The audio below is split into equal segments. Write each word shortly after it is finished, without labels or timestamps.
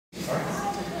All right.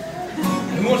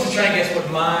 Who wants to try and guess what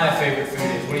my favorite food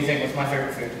is? What do you think? What's my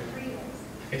favorite food?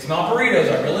 It's not burritos.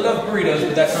 I really love burritos,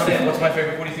 but that's not it. What's my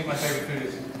favorite? What do you think my favorite food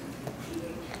is?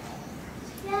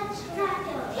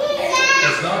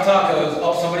 It's not tacos.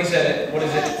 Oh, somebody said it. What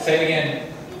is it? Say it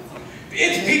again.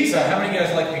 It's pizza. How many of you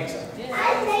guys like pizza?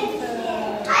 I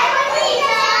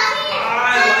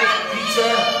like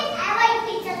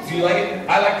pizza. Do you like it?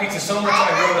 I like pizza so much I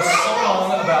wrote a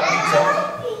song about pizza.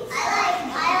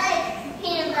 I like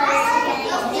peanut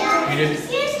butter. You did?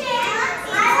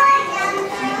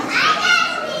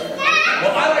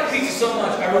 Well, I like pizza so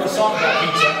much I wrote a song about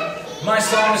pizza. My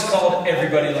song is called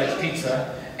Everybody Likes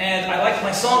Pizza. And I liked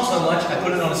my song so much, I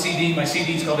put it on a CD. My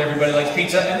CD is called Everybody Likes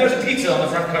Pizza. And there's a pizza on the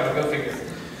front cover, go figure.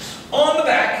 On the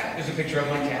back is a picture of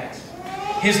my cat.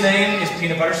 His name is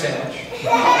Peanut Butter Sandwich.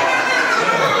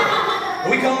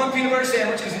 We call him Peanut Butter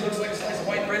Sandwich because he looks like a slice of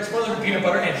white bread smothered in peanut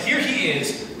butter. And here he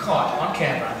is, caught on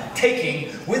camera,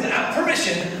 taking, without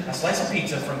permission, a slice of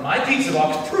pizza from my pizza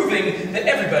box, proving that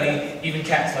everybody, even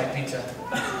cats, like pizza.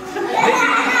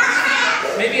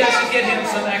 Maybe I should get him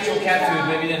some actual cat food.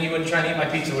 Maybe then he wouldn't try and eat my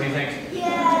pizza. What do you think?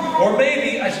 Yeah. Or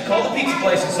maybe I should call the pizza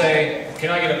place and say,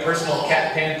 can I get a personal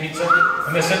cat pan pizza?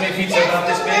 And they send me a pizza about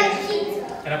this big,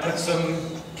 and I put some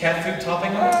cat food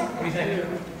topping on it. What do you think?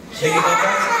 Think about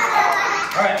that?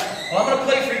 Alright, well I'm going to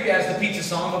play for you guys the pizza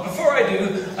song, but before I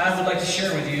do, I would like to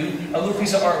share with you a little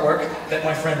piece of artwork that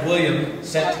my friend William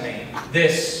sent to me.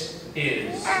 This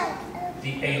is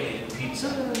the alien pizza.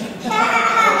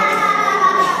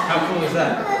 How cool is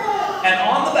that? And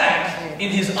on the back,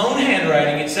 in his own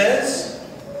handwriting, it says,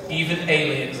 even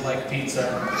aliens like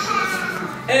pizza.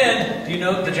 And, do you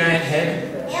note the giant head?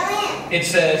 It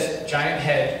says, giant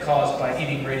head caused by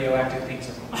eating radioactive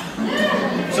pizza.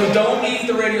 So don't eat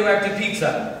the radioactive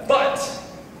pizza. But,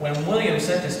 when William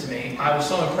sent this to me, I was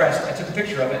so impressed, I took a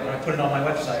picture of it and I put it on my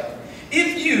website.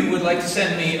 If you would like to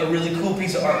send me a really cool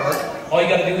piece of artwork, all you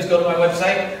got to do is go to my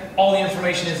website. All the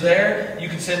information is there. You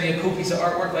can send me a cool piece of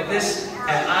artwork like this,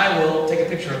 and I will take a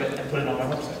picture of it and put it on my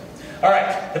website.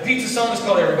 Alright, the pizza song is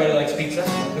called Everybody Likes Pizza.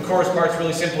 The chorus part's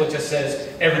really simple. It just says,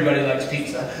 everybody likes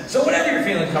pizza. So whenever you're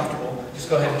feeling comfortable, just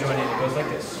go ahead and join in. It goes like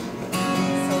this.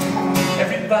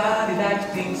 Everybody likes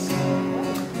pizza.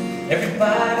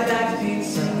 Everybody likes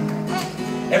pizza.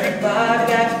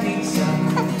 Everybody likes pizza.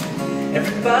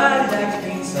 Everybody likes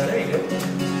pizza. There you go.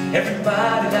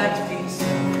 Everybody likes pizza.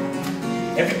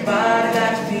 Everybody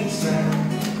likes pizza.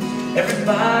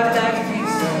 Everybody likes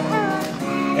pizza.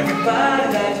 Everybody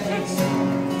likes pizza.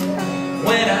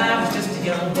 When I was just a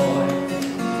young boy,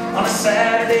 on a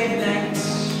Saturday night,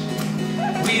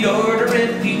 we'd order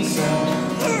in pizza,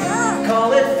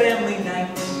 call it family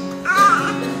night,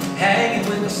 hanging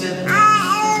with my siblings,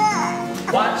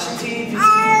 watching TV,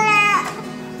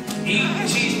 eating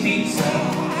cheese pizza,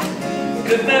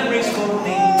 good memories for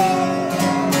me.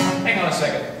 Hang on a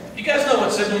second. You guys know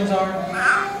what siblings are?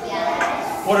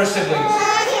 Yeah. What are siblings?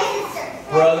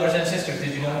 Brothers and sisters.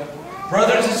 Did you know?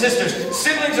 Brothers and sisters.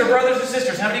 Siblings are brothers and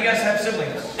sisters. How many of you guys have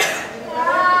siblings?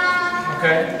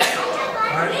 Okay.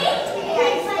 All right.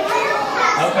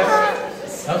 Okay.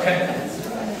 Okay.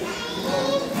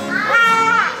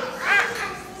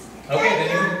 Okay, then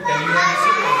you have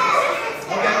siblings.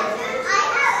 Okay.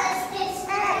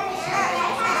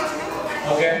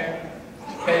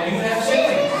 Okay. Then you have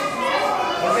siblings.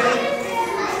 Okay.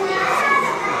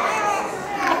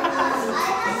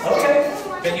 Okay.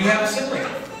 Then you have a sibling.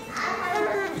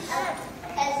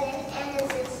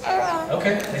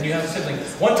 Okay, then you have a sibling.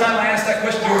 One time I asked that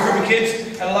question to a group of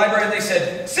kids at a library and they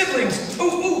said, siblings,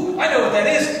 ooh, I know what that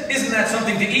is. Isn't that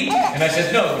something to eat? And I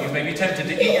said, no, you may be tempted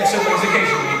to eat your siblings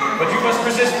occasionally, but you must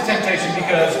resist the temptation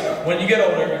because when you get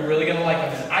older, you're really going to like them.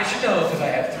 And I should know because I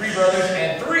have 3 brothers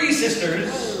and 3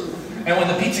 sisters. And when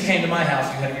the pizza came to my house,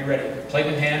 you had to be ready. Plate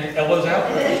in hand, elbows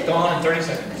out, it's gone in 30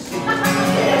 seconds.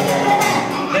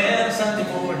 Then Sunday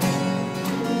morning,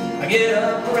 I get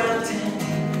up around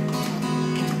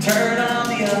 10, turn on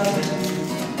the oven,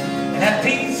 and have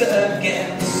pizza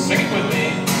again. Sing it with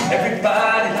me.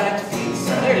 Everybody likes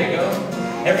pizza. There you go.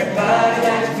 Everybody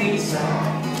likes pizza.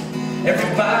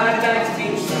 Everybody likes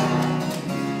pizza.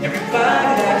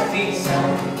 Everybody likes pizza.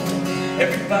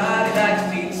 Everybody likes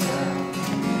pizza.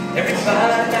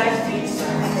 Everybody likes pizza.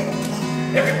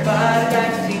 Everybody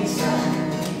likes pizza.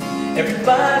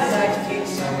 Everybody likes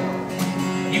pizza.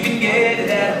 You can get it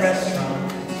at a restaurant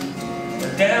or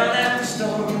down at the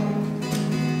store.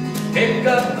 Pick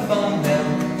up the phone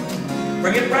now,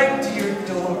 bring it right to your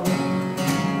door.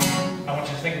 I want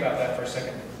you to think about that for a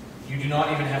second. You do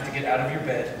not even have to get out of your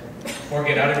bed or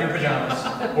get out of your pajamas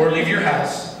or leave your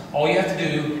house. All you have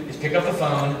to do is pick up the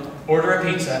phone, order a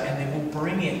pizza, and they will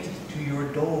bring it to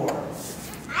your door.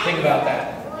 Think about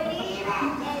that.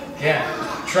 Yeah.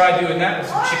 Try doing that with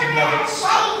some chicken nuggets.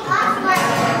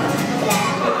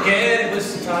 Get it with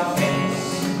some toppings,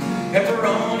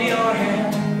 pepperoni or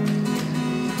ham.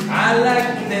 I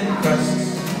like them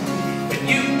crusts, but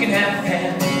you can have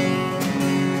ham.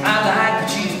 I like the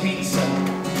cheese pizza,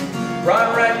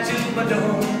 brought right to my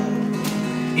door.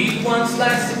 Eat one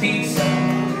slice of pizza,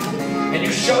 and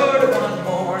you're sure to want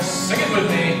more. Sing it with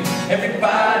me.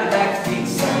 Everybody likes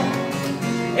pizza.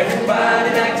 Everybody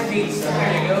likes pizza.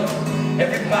 There you go.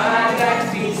 Everybody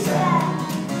likes pizza.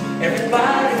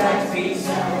 Everybody likes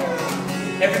pizza.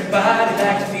 Everybody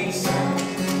likes pizza.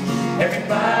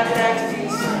 Everybody likes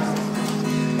pizza.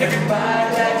 Everybody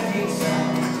likes pizza.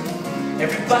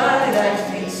 Everybody likes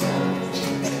pizza.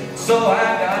 So I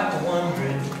got to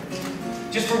wondering,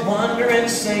 just for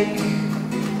wondering's sake,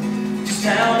 just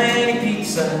how many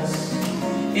pizzas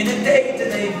in a day do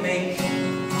they make?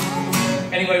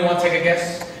 Anybody want to take a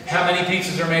guess? How many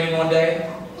pizzas are made in one day?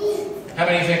 How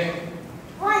many do you think?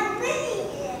 1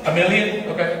 million. A million?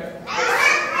 Okay.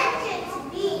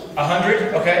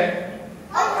 100? Okay.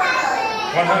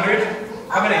 100?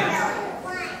 How many?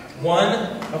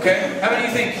 1? Okay. How many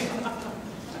do you think?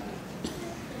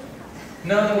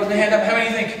 No, there wasn't a hand up. How many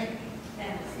do you think?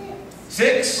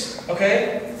 6?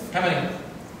 Okay. How many?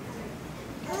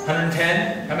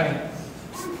 110? How many?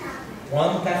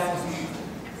 1,000.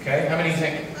 Okay. How many do you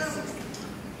think?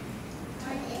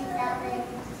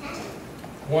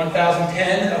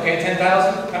 1,010? Okay.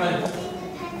 10,000? How many?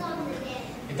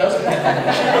 It does depend on the day.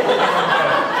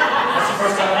 That's the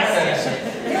first time I heard that answer.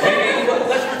 Maybe,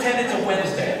 let's pretend it's a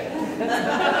Wednesday.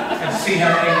 And see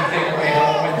how many you think are made on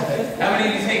a Wednesday. How many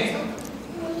do you think?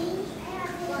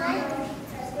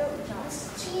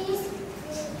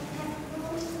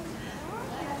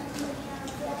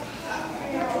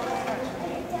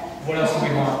 What else do we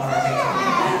want on our pizza?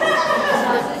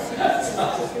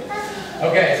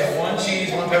 Okay, so 1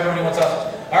 cheese, 1 pepperoni, 1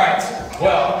 sausage. All right,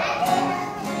 well,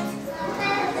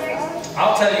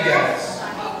 I'll tell you guys.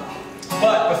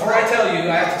 But before I tell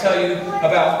you, I have to tell you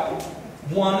about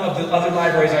one of the other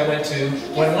libraries I went to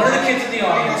when one of the kids in the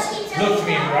audience looked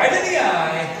me right in the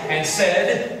eye and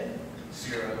said,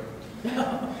 0. And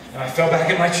I fell back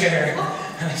in my chair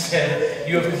and I said,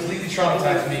 you have completely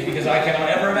traumatized me because I cannot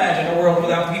ever imagine a world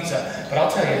without pizza. But I'll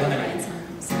tell you, lemonade.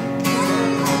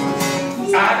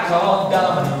 I called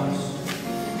Domino's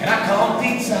and I called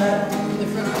Pizza Hut.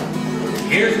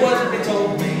 Here's what they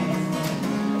told me,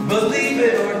 believe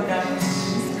it or not.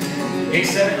 They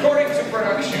said according to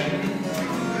production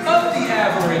of the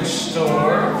average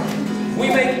store, we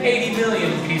make 80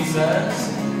 million pizzas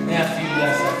and a few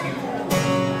less, a few more.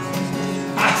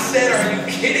 I said, are you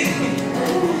kidding?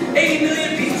 80 million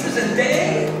pizzas a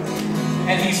day?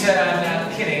 And he said, I'm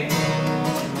not kidding.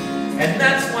 And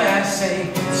that's why I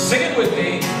say, sing it with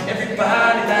me.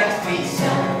 Everybody likes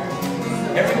pizza.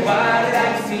 Everybody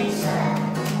likes pizza.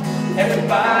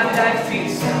 Everybody likes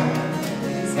pizza.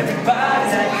 Everybody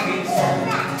likes pizza.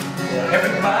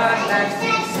 Everybody likes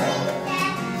pizza.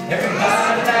 Everybody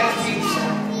likes pizza.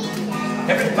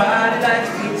 Everybody likes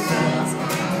pizza.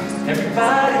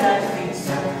 Everybody likes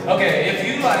pizza. Okay, if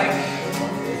you like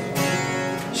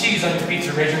cheese on your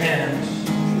pizza, raise your hand.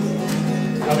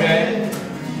 Okay?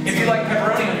 If you like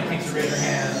pepperoni on your pizza, raise your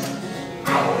hand.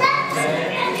 Okay?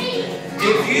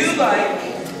 If you like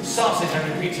sausage on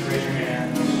your pizza, raise your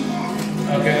hand.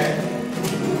 Okay?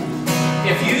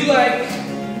 If you like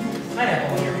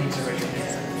pineapple on your pizza, raise your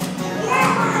hand.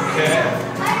 Okay?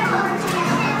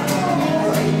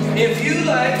 If you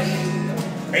like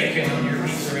bacon on your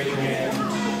pizza, raise your hand.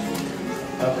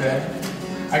 Okay?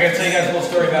 I gotta tell you guys a little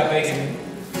story about bacon.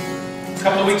 A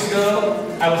couple of weeks ago,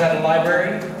 I was at a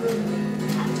library,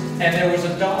 and there was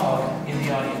a dog in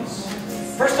the audience.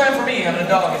 First time for me having a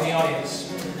dog in the audience.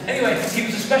 Anyway, he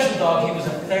was a special dog. He was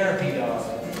a therapy dog.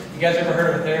 You guys ever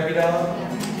heard of a therapy dog?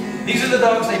 These are the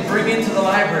dogs they bring into the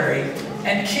library,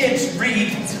 and kids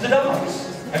read to the dogs.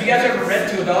 Have you guys ever read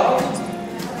to a dog?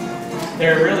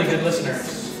 They're really good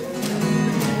listeners.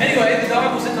 Anyway, the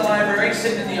dog was in the library,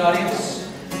 sitting in the audience,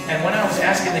 and when I was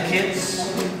asking the kids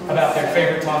about their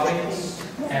favorite toppings,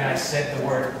 and I said the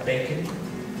word bacon,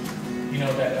 you know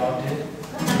what that dog did?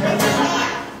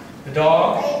 The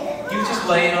dog, he was just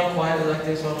laying all quietly like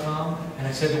this, all calm, and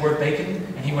I said the word bacon,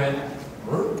 and he went,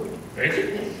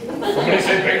 bacon? Somebody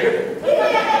say bacon?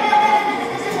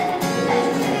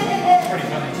 Pretty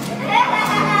funny.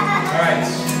 Alright,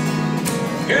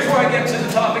 here's where I get to the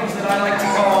toppings that I like to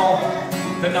call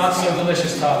the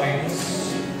not-so-delicious toppings.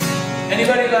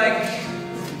 Anybody like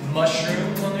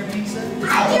mushrooms on their pizza?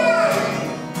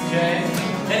 Okay.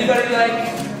 Anybody like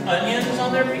onions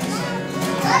on their pizza?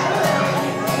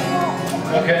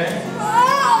 Okay.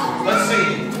 Let's see.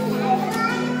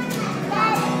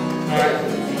 Alright.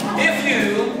 If you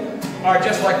are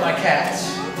just like my cats,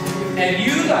 and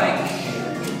you like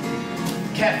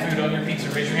cat food on your pizza,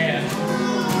 raise your hand.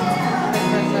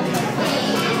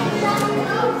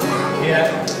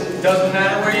 Yeah. Doesn't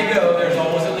matter where you go, there's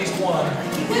always at least one.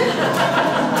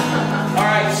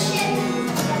 Alright.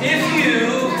 If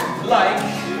you like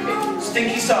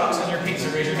stinky socks on your pizza,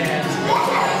 raise your hand.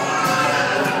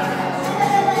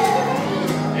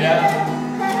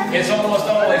 Yeah. It's almost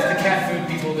always the cat food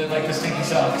people that like the stinky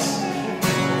socks.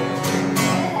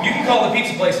 You can call the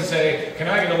pizza place and say, "Can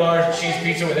I get a large cheese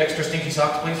pizza with extra stinky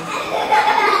socks, please?"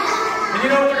 And you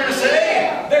know what they're going to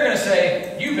say? They're going to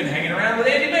say, "You've been hanging around with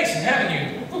Andy Mason, haven't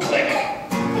you?" Click.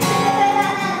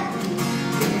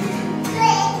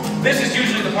 This is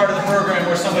usually the part of the program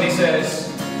where somebody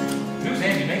says, "Who's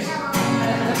Andy Mason?"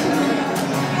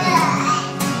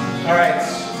 Alright.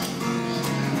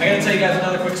 I got to tell you guys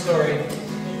another quick story.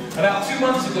 About 2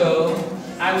 months ago,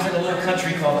 I was in a little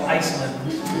country called Iceland.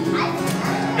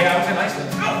 Yeah, I was in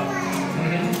Iceland.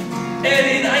 And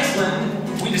in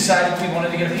Iceland, we decided we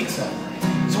wanted to get a pizza.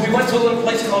 So we went to a little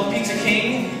place called Pizza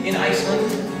King in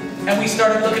Iceland, and we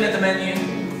started looking at the menu,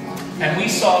 and we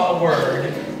saw a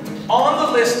word on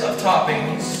the list of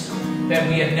toppings that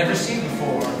we had never seen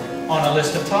before on a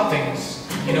list of toppings.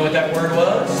 You know what that word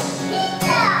was?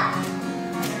 Pizza!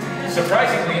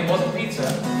 Surprisingly, it wasn't pizza.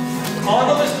 On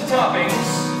the list of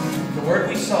toppings, the word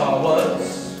we saw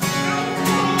was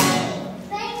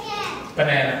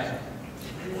banana.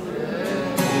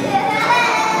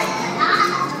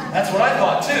 That's what I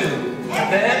thought too. But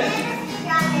then,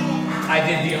 I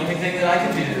did the only thing that I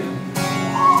could do.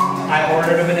 I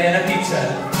ordered a banana pizza.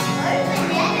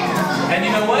 And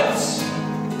you know what?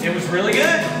 It was really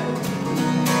good.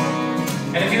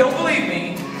 And if you don't believe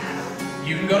me,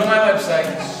 you can go to my website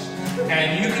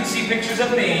and you can see pictures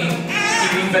of me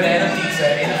eating banana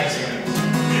pizza in Iceland.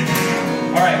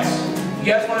 Alright, you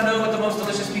guys want to know what the most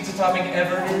delicious pizza topping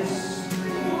ever is?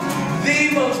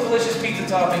 The most delicious pizza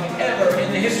topping ever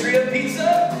in the history of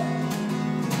pizza?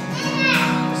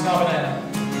 It's not banana.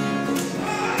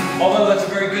 Although that's a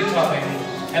very good topping,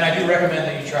 and I do recommend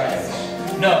that you try it.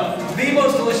 No, the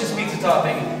most delicious pizza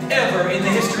topping ever in the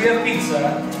history of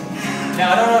pizza.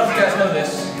 Now, I don't know if you guys know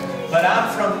this, but I'm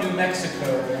from New Mexico.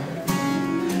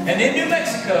 And in New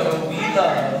Mexico, we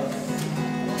love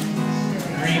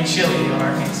green chili on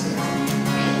our pizza.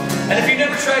 And if you've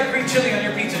never tried green chili on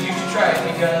your pizza, you should try it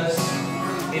because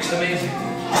it's amazing.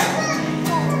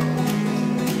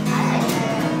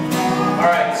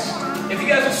 Alright, if you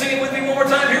guys will sing it with me one more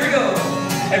time, here we go.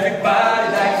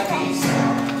 Everybody likes pizza.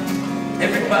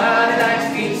 Everybody likes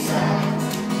pizza.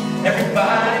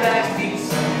 Everybody likes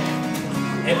pizza.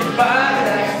 Everybody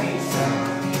likes pizza.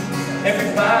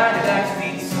 Everybody likes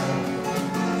pizza.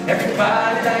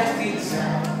 Everybody likes pizza.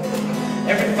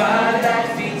 Everybody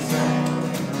likes pizza.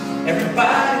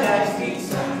 Everybody likes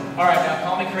pizza. Alright, now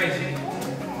call me crazy,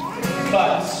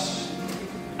 but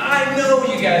I know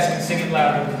you guys can sing it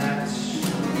louder than that.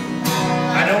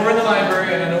 I know we're in the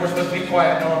library and I know we're supposed to be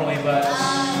quiet normally, but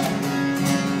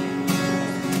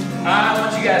I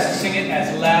want you guys to sing it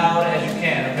as loud as you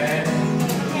can, okay?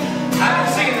 I've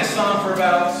been singing this song for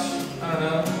about, I don't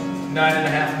know,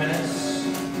 9.5 minutes.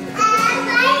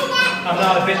 I'm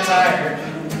not a bit tired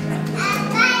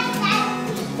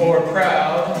or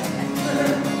proud.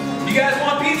 You guys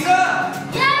want pizza?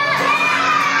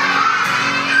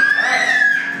 Alright,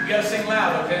 you gotta sing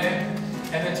loud, okay?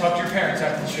 And then talk to your parents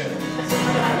after the show.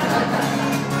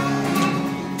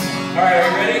 Alright, are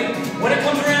you ready? When it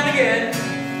comes around again,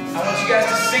 I want you guys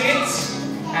to sing it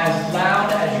as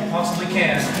loud as you possibly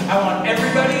can. I want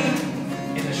everybody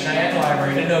in the Cheyenne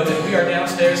Library to know that we are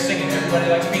downstairs singing Everybody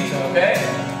Likes Pizza, okay?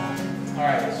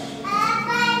 Alright.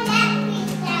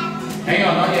 Hang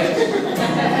on, not yet.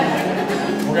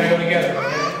 We're going to go together,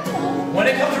 okay? When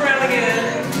it comes around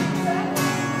again,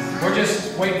 we're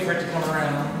just waiting for it to come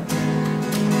around.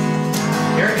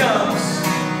 Here it comes.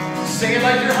 Sing it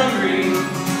like you're hungry.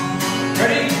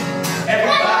 Ready?